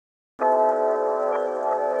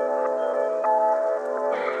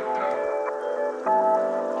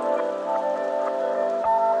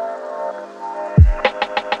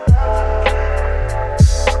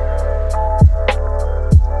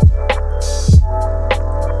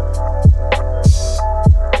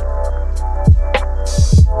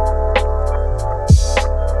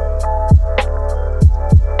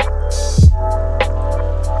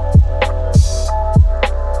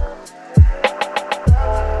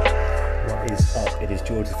it is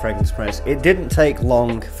George the Fragrance Prince. It didn't take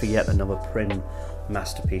long for yet another Prin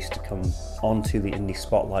masterpiece to come onto the indie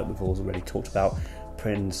spotlight. We've already talked about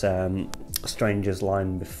Prin's Strangers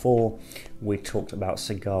line before. We talked about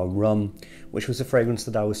Cigar Rum, which was a fragrance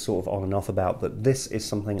that I was sort of on and off about, but this is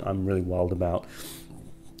something I'm really wild about.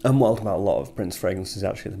 I'm wild about a lot of Prin's fragrances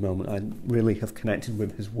actually at the moment. I really have connected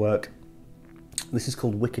with his work. This is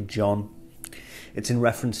called Wicked John. It's in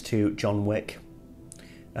reference to John Wick,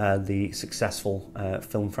 the successful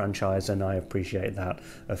film franchise, and I appreciate that,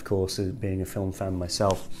 of course, as being a film fan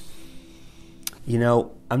myself. You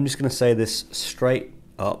know, I'm just going to say this straight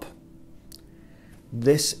up.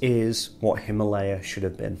 This is what Himalaya should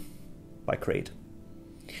have been by Creed.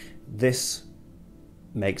 This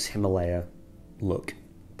makes Himalaya look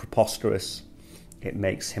preposterous. It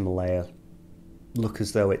makes Himalaya look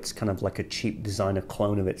as though it's kind of like a cheap designer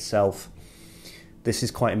clone of itself. This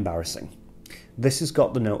is quite embarrassing. This has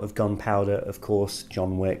got the note of gunpowder, of course.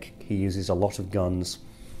 John Wick, he uses a lot of guns.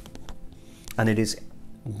 And it is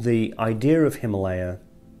the idea of Himalaya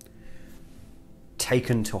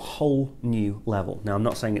taken to a whole new level. Now, I'm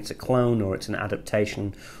not saying it's a clone or it's an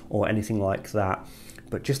adaptation or anything like that,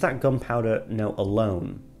 but just that gunpowder note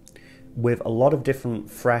alone, with a lot of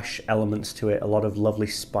different fresh elements to it, a lot of lovely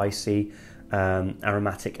spicy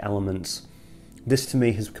aromatic elements, this to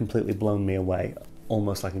me has completely blown me away,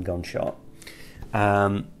 almost like a gunshot.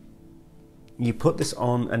 You put this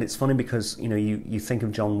on, and it's funny because, you know, you think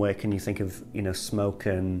of John Wick and you think of, you know, smoke,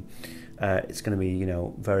 and it's going to be, you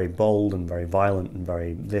know, very bold and very violent and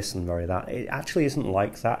very this and very that. It actually isn't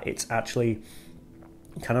like that. It's actually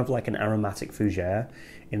kind of like an aromatic fougere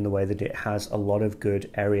in the way that it has a lot of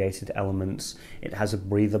good aerated elements. It has a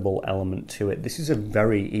breathable element to it. This is a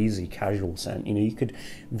very easy casual scent. You know, you could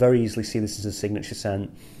very easily see this as a signature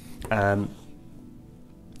scent.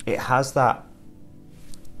 It has that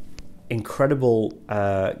incredible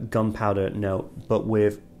gunpowder note, but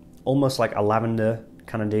with almost like a lavender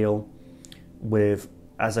kind of deal, with,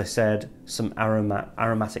 as I said, some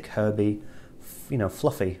aromatic herby, you know,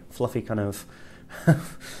 fluffy kind of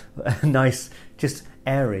nice, just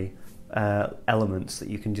airy elements that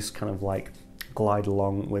you can just kind of like glide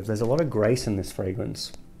along with. There's a lot of grace in this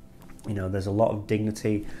fragrance. You know, there's a lot of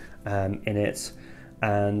dignity in it,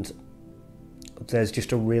 and there's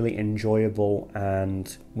just a really enjoyable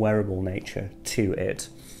and wearable nature to it.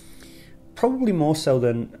 Probably more so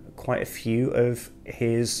than quite a few of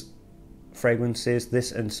his fragrances.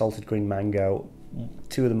 This and Salted Green Mango,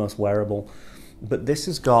 two of the most wearable. But this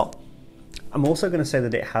has got, I'm also going to say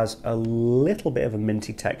that it has a little bit of a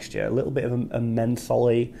minty texture, a little bit of a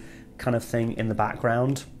menthol-y kind of thing in the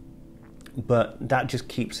background. But that just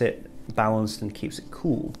keeps it balanced and keeps it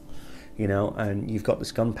cool. You know, and you've got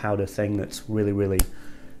this gunpowder thing that's really, really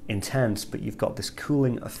intense, but you've got this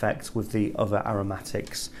cooling effect with the other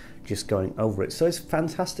aromatics just going over it. So it's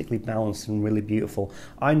fantastically balanced and really beautiful.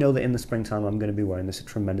 I know that in the springtime I'm going to be wearing this a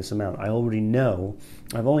tremendous amount. I already know.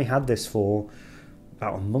 I've only had this for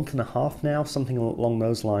about a month and a half now, something along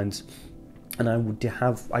those lines. And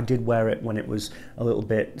I did wear it when it was a little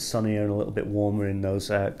bit sunnier and a little bit warmer in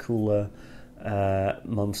those cooler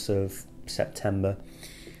months of September.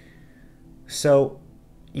 So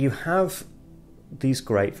you have these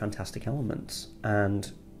great, fantastic elements,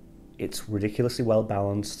 and it's ridiculously well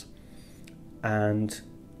balanced, and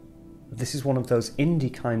this is one of those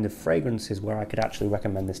indie kind of fragrances where I could actually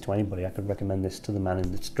recommend this to anybody. I could recommend this to the man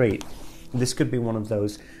in the street. This could be one of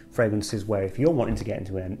those fragrances where if you're wanting to get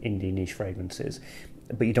into an indie niche fragrances,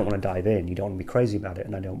 but you don't want to dive in, you don't want to be crazy about it,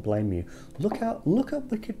 and I don't blame you, look up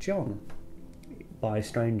Wicked John by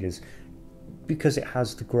Strangers, because it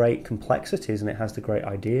has the great complexities and it has the great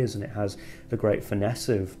ideas and it has the great finesse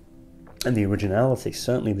of, and the originality,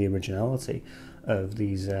 certainly the originality of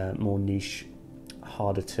these more niche,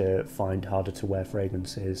 harder to find, harder to wear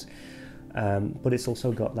fragrances. But it's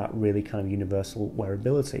also got that really kind of universal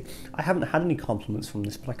wearability. I haven't had any compliments from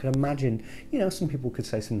this, but I could imagine, you know, some people could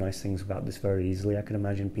say some nice things about this very easily. I could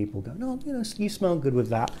imagine people going, oh, you know, you smell good with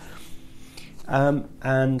that.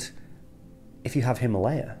 And if you have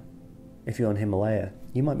Himalaya, if you're on Himalaya,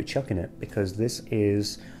 you might be chucking it, because this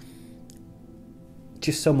is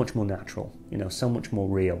just so much more natural, you know, so much more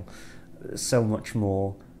real, so much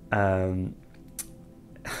more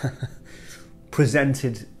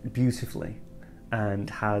presented beautifully, and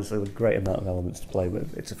has a great amount of elements to play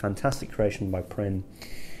with. It's a fantastic creation by Prin.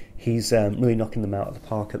 He's really knocking them out of the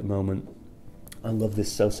park at the moment. I love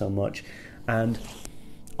this so much, and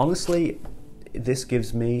honestly, this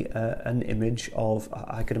gives me an image of,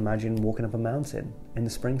 I could imagine walking up a mountain in the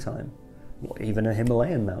springtime, even a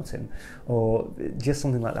Himalayan mountain, or just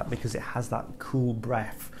something like that, because it has that cool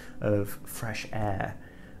breath of fresh air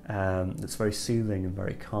that's very soothing and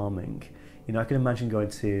very calming. You know, I can imagine going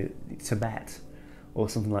to Tibet or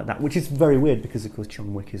something like that, which is very weird because, of course,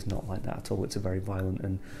 John Wick is not like that at all. It's a very violent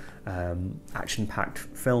and action-packed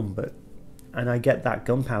film, and I get that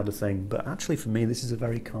gunpowder thing, but actually for me this is a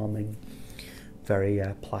very calming, very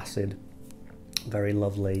placid, very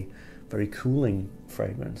lovely, very cooling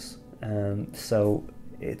fragrance. So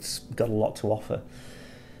it's got a lot to offer.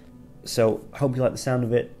 So hope you like the sound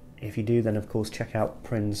of it. If you do, then of course check out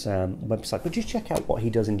Prin's website, but just check out what he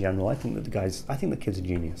does in general. I think the kid's a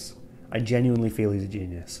genius. I genuinely feel he's a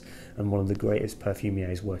genius and one of the greatest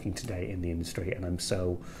perfumiers working today in the industry, and I'm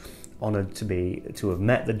so honoured to have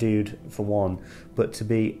met the dude, for one, but to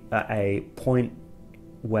be at a point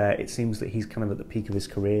where it seems that he's kind of at the peak of his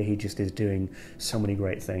career. He just is doing so many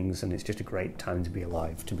great things, and it's just a great time to be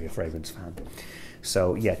alive, to be a fragrance fan.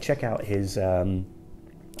 So yeah, check out his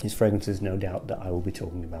fragrances. No doubt that I will be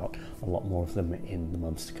talking about a lot more of them in the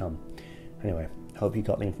months to come. Anyway, hope you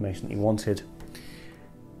got the information that you wanted.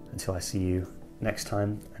 Until I see you next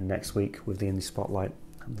time and next week with the Indie Spotlight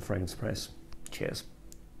and the Fragrance Press. Cheers.